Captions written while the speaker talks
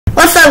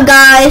up,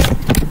 guys?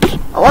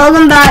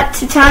 Welcome back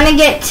to Time to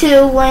Get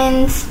 2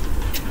 Wins.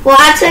 Well,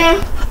 actually,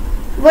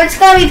 we're just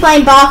gonna be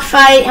playing box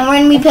fight, and we're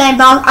gonna be playing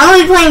box. I'm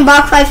gonna be playing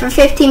box fight for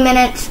 15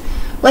 minutes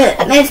with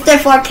Mr.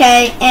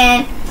 4K,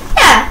 and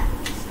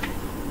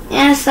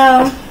yeah. So,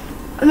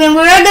 I mean, we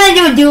were gonna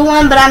do a dual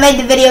one, but I made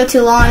the video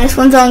too long. This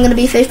one's only gonna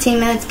be 15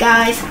 minutes,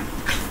 guys.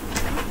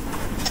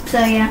 So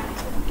yeah.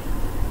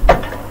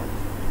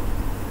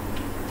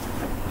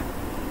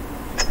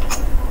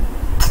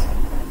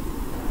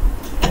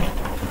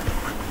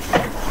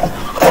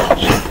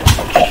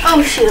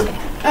 Oh shoot.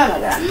 Oh my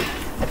god.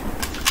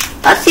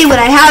 Let's see what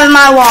I have in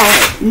my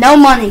wallet. No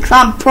money, because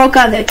I'm broke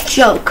out of a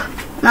joke.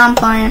 Now I'm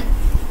playing.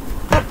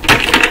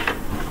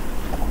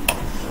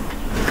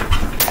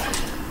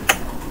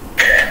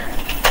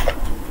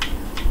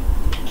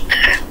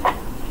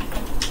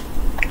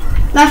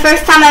 My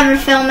first time ever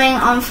filming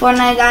on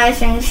Fortnite,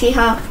 guys, and you see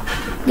how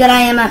good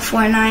I am at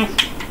Fortnite.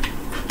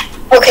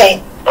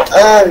 Okay.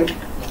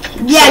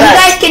 Yeah, you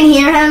guys can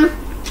hear him.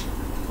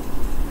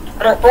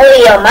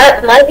 Oh yeah,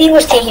 my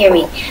viewers can't hear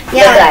me.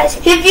 Yeah, guys.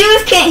 His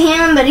viewers can't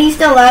hear him, but he's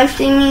still live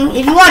streaming.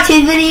 If you watch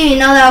his video, you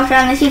know that I was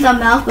trying to use a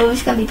mouse, but we're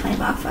just gonna be playing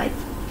box fights.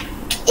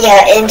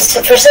 Yeah, and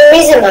so for some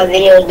reason my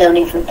videos don't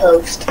even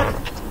post.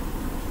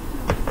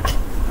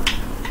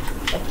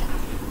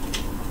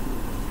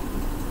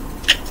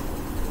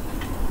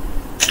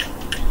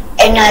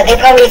 And they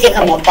probably think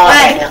I'm a bot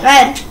right now.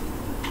 Red.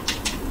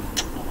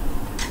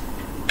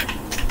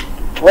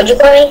 What'd you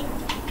call me?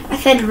 I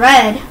said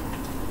red.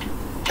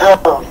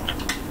 Oh.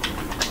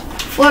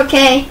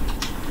 4K.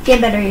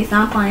 Get better, Ethan.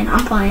 I'm playing.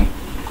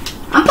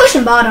 I'm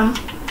pushing bottom.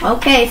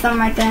 Okay, something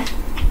right there.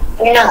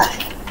 You're not.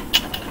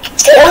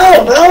 Stay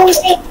on, bro.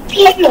 Stay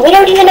here. We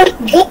don't even know how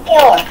good they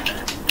are.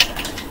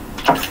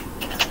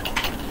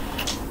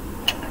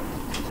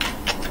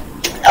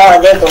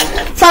 Oh, they're going.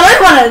 So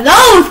they're one of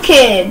those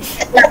kids.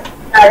 No,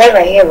 they're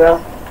right here, bro.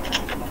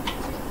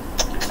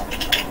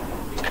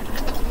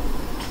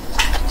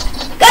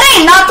 That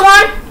ain't not the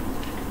one.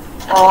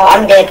 Oh,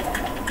 I'm dead.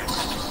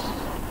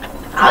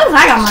 How does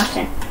I got my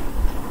shit?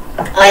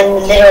 I'm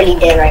literally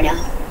dead right now.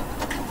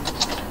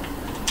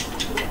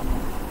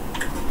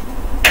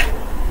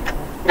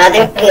 Now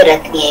they're good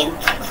at the game.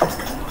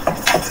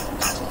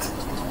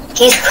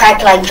 He's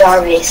cracked like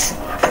Jarvis.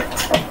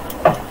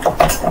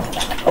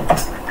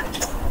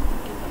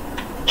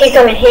 He's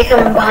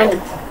coming behind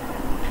you.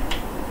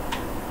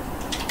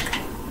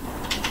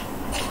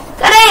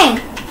 Dang!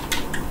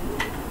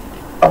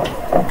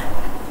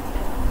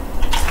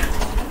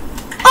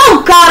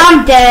 Oh god,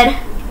 I'm dead.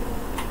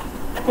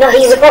 No,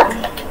 he's a button.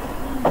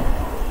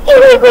 Here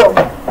we go.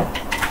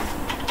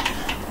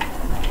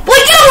 Boy,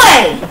 get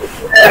away!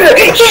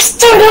 Yes,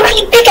 don't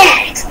be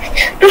pickaxe.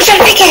 Don't try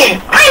pickaxe.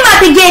 I ain't about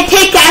to get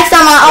pickaxe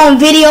on my own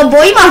video,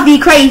 boy. You must be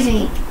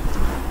crazy.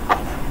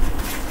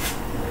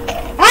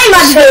 I ain't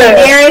about to get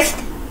embarrassed.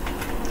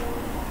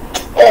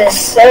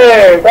 Yes,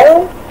 sir,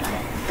 bro.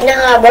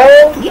 Nah,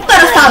 bro. You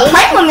better stop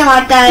playing with me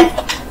like that.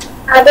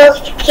 Nah, bro.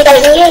 He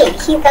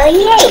thought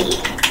he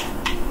ate.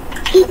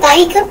 He thought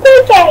he could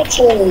pickaxe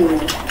you.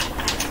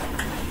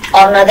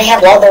 Oh no, they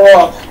have all the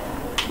wall.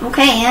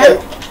 Okay, yeah.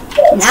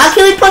 Now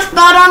can we push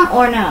bottom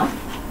or no?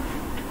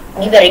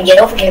 You better get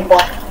over here,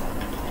 boy.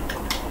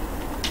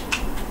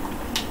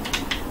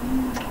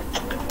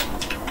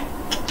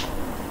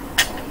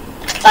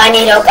 I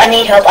need help.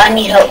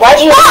 Why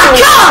do you leave me?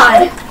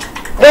 God!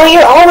 Bro,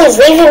 you're always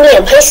leaving me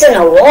a place in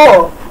a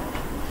wall.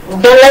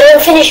 Don't let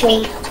him finish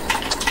me.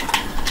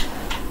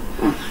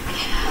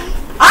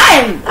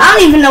 I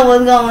don't even know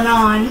what's going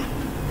on.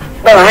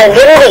 Bro, I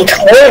literally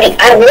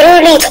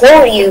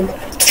told you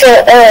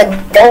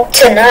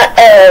to not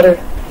every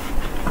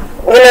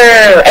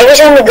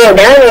time we go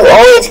down you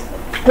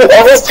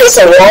always place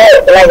a wall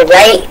like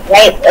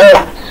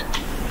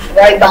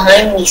right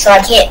behind me so I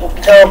can't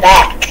go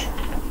back.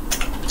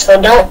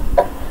 So don't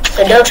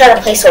try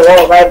to place a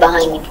wall right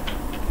behind me.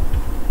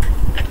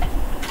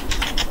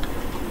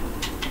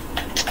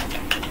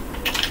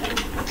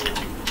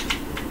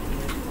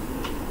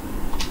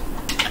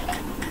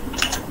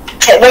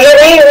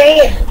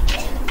 Right here.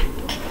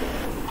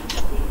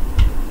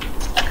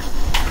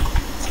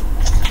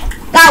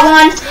 Got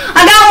one. I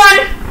got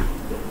one.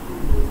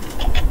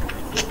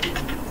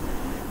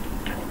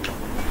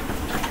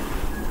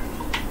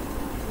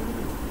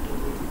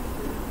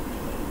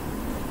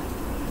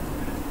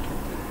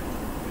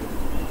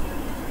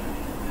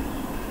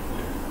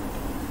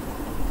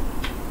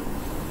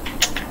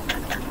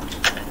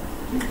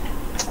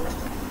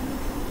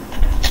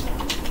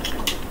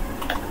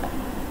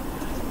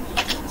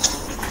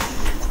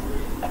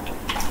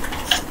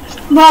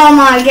 Oh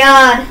my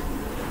god.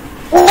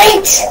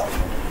 Wait!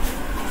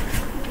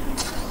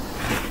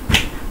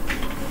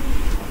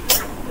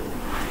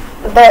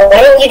 But why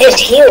didn't you just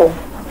heal?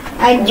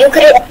 You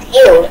could have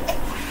healed.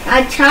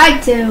 I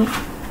tried to.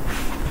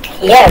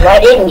 Yeah, why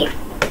didn't you?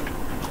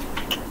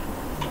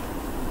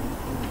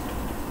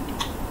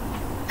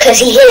 Because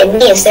he hit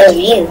me instead of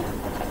you.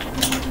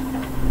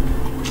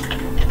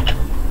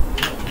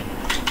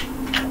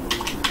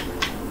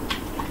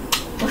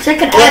 Well, Wish I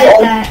could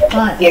edit that,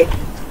 but here.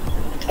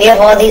 We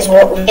have all these. We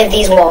have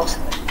these walls.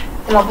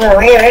 Come on,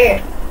 right here, right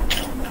here.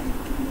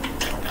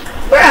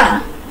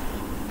 bruh.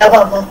 Go.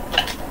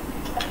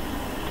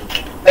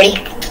 Ready?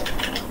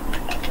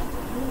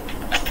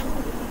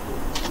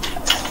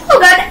 Oh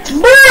god,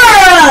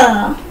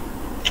 bruh.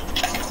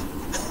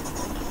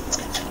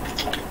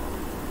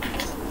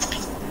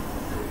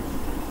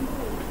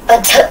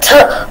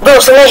 Bro,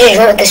 somebody just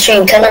joined the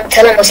stream. Tell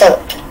him what's up.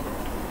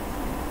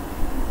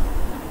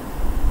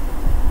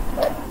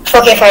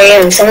 Okay,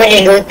 fire. Somebody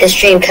just joined the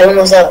stream. Tell him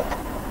what's up.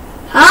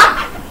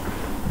 Huh?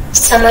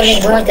 Somebody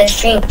just joined the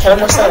stream. Tell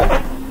him what's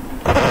up.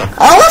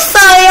 Oh, what's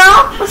up,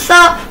 y'all? What's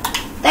up?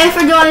 Thanks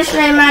for joining the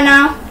stream right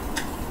now.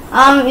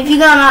 If you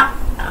gonna,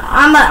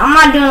 I'm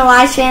not doing a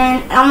live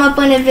stream. I'm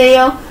uploading a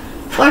video,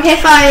 4K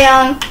Fire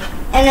Young,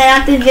 and then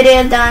after the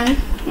video is done,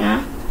 you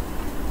know,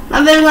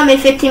 my video's gonna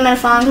be 15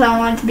 minutes long because I don't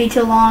want it to be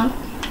too long.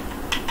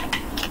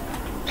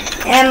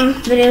 And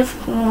videos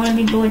don't want to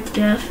be bored to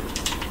death.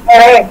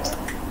 Alright.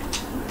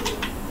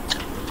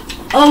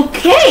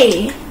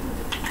 Okay.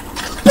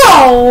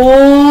 Oh.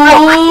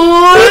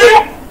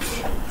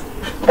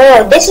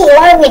 Bro, this is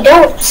why we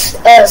don't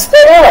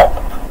split up.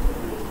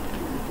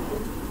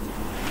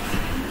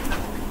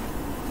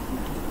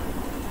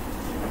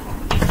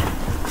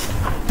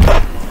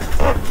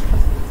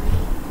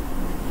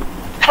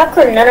 How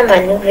come none of my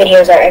new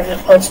videos are ever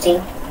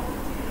posting?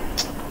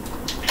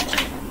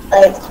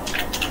 Like,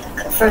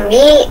 for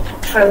me,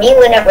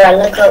 whenever I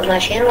look up my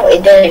channel,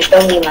 it doesn't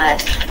show me my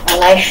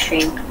live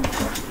stream.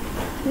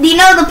 Do you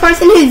know the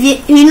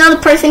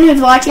person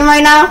who's watching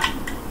right now?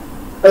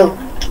 Who?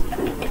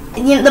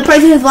 You know, the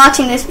person who's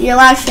watching your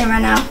live stream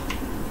right now.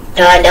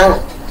 No, I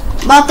don't.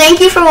 Well, thank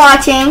you for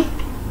watching.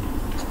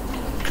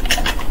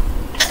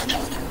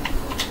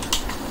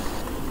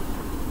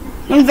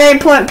 You're a very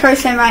important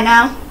person right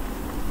now.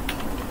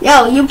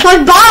 Yo, you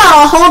put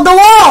ball, hold the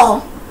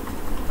wall.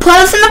 Put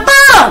us in the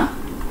bottom.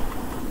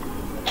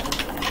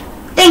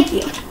 Thank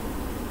you.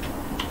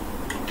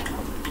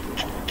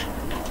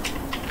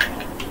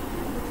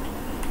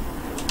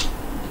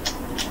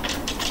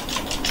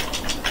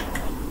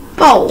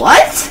 Bro,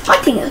 what? My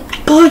thing is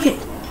bugging.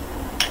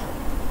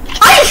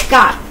 I just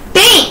got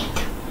banged.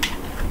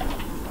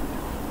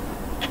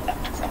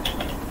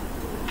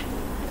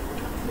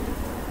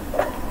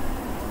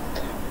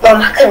 Bro,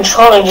 my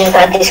controller just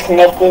got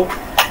disconnected.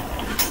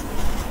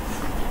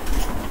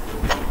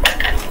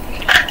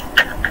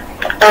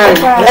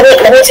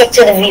 Let me talk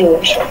to the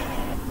viewers.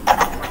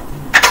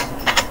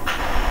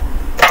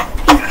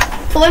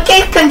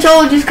 4K's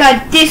controller just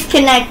got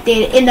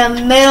disconnected in the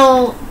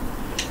middle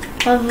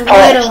of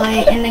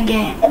literally in the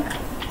game.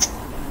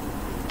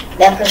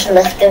 That person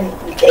left the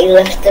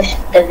video,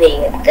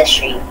 the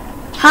stream.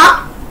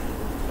 Huh?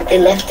 They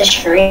left the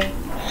stream.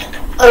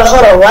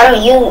 Hold on.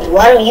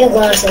 Why don't you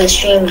go into the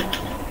stream?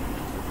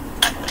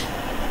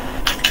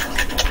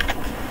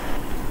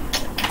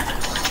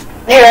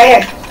 Right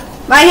here.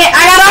 Right here, I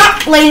got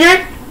off laser.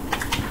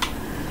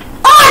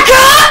 Oh my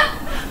god!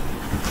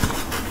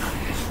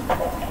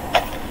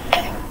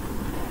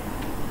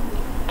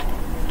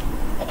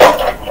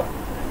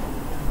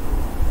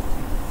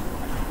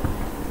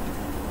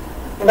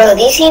 Bro,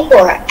 these people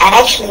are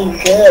actually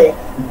good.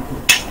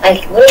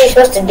 Like, what are we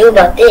supposed to do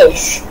about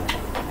this?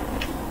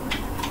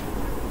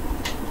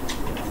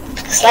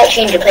 Slight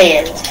change of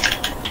plans.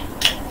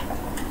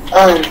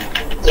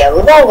 Yeah,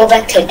 we're gonna go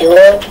back to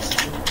duos.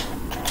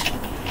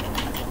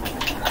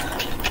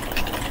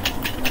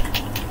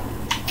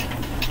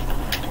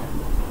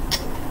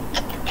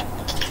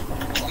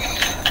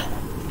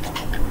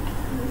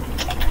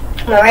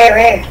 Right here.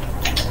 Right.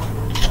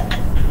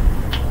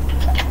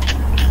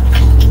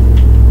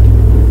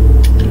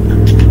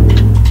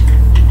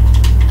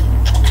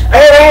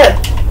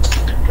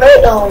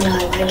 Oh no, I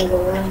need to go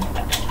around.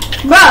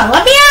 Bro,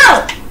 let me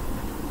out!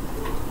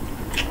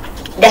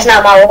 That's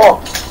not my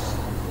wall.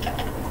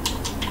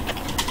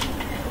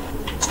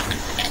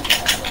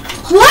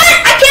 What?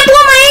 I can't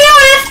blow my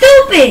AR, that's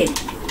stupid!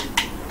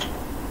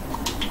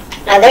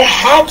 Now they're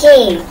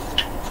hacking.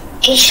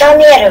 He shot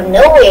me out of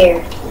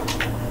nowhere.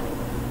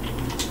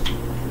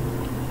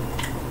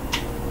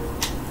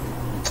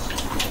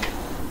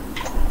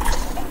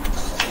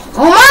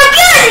 Oh my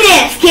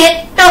goodness! Get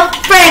the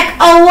frick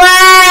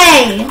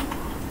away!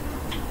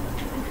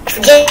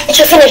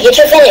 Get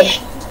your finish.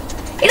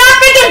 You're not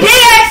freaking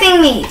pickaxing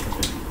me!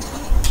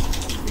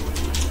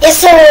 Yes,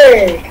 sir.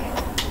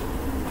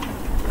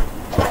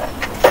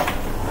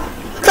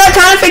 Stop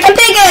trying to freaking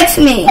pickaxe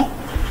me!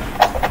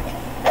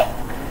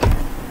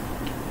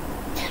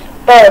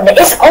 Bro, but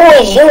it's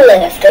always you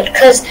left.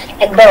 Because,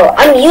 like, bro,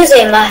 I'm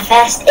using my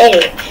fast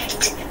edit.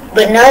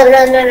 But no.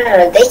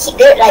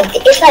 They're like,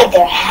 it's like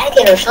they're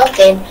hacking or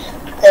something.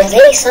 Because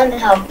they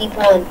somehow keep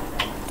on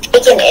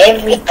taking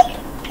everything.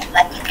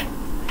 Like,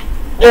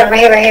 no,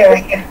 right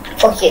here.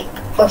 4K.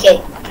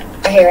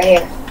 Right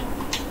here.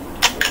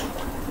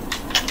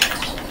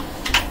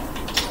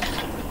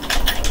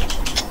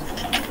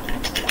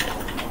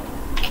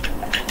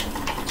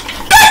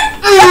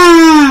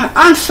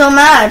 I'm so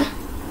mad.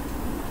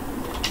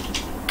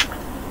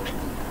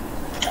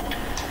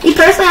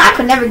 personally, I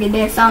could never get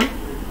this on.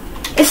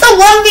 It's a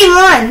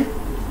 1v1.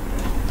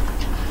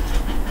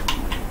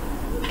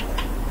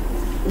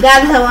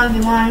 That's a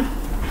 1v1.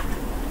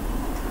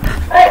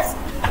 Nice.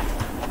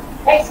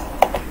 Nice.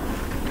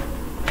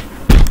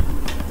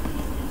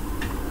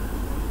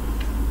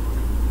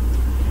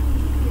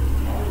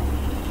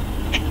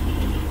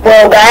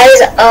 Well,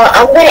 guys,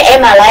 I'm gonna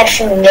end my live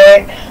stream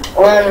there.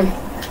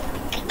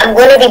 I'm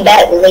gonna be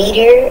back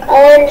later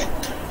on,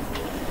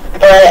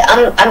 but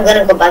I'm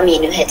gonna go buy me a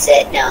new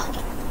headset now.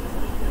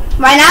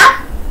 Right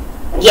now?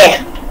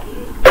 Yeah.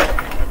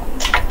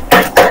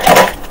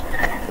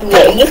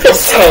 Yeah, you can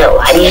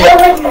tell. You're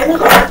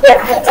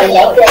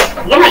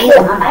not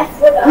using my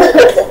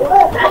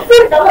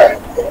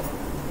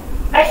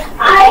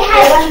I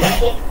had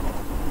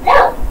no.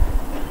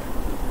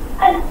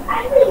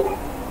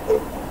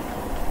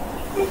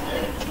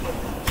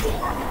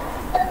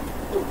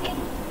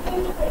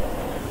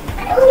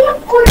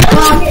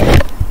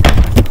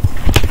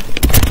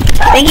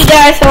 Thank you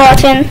guys for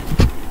watching.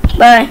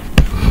 Bye.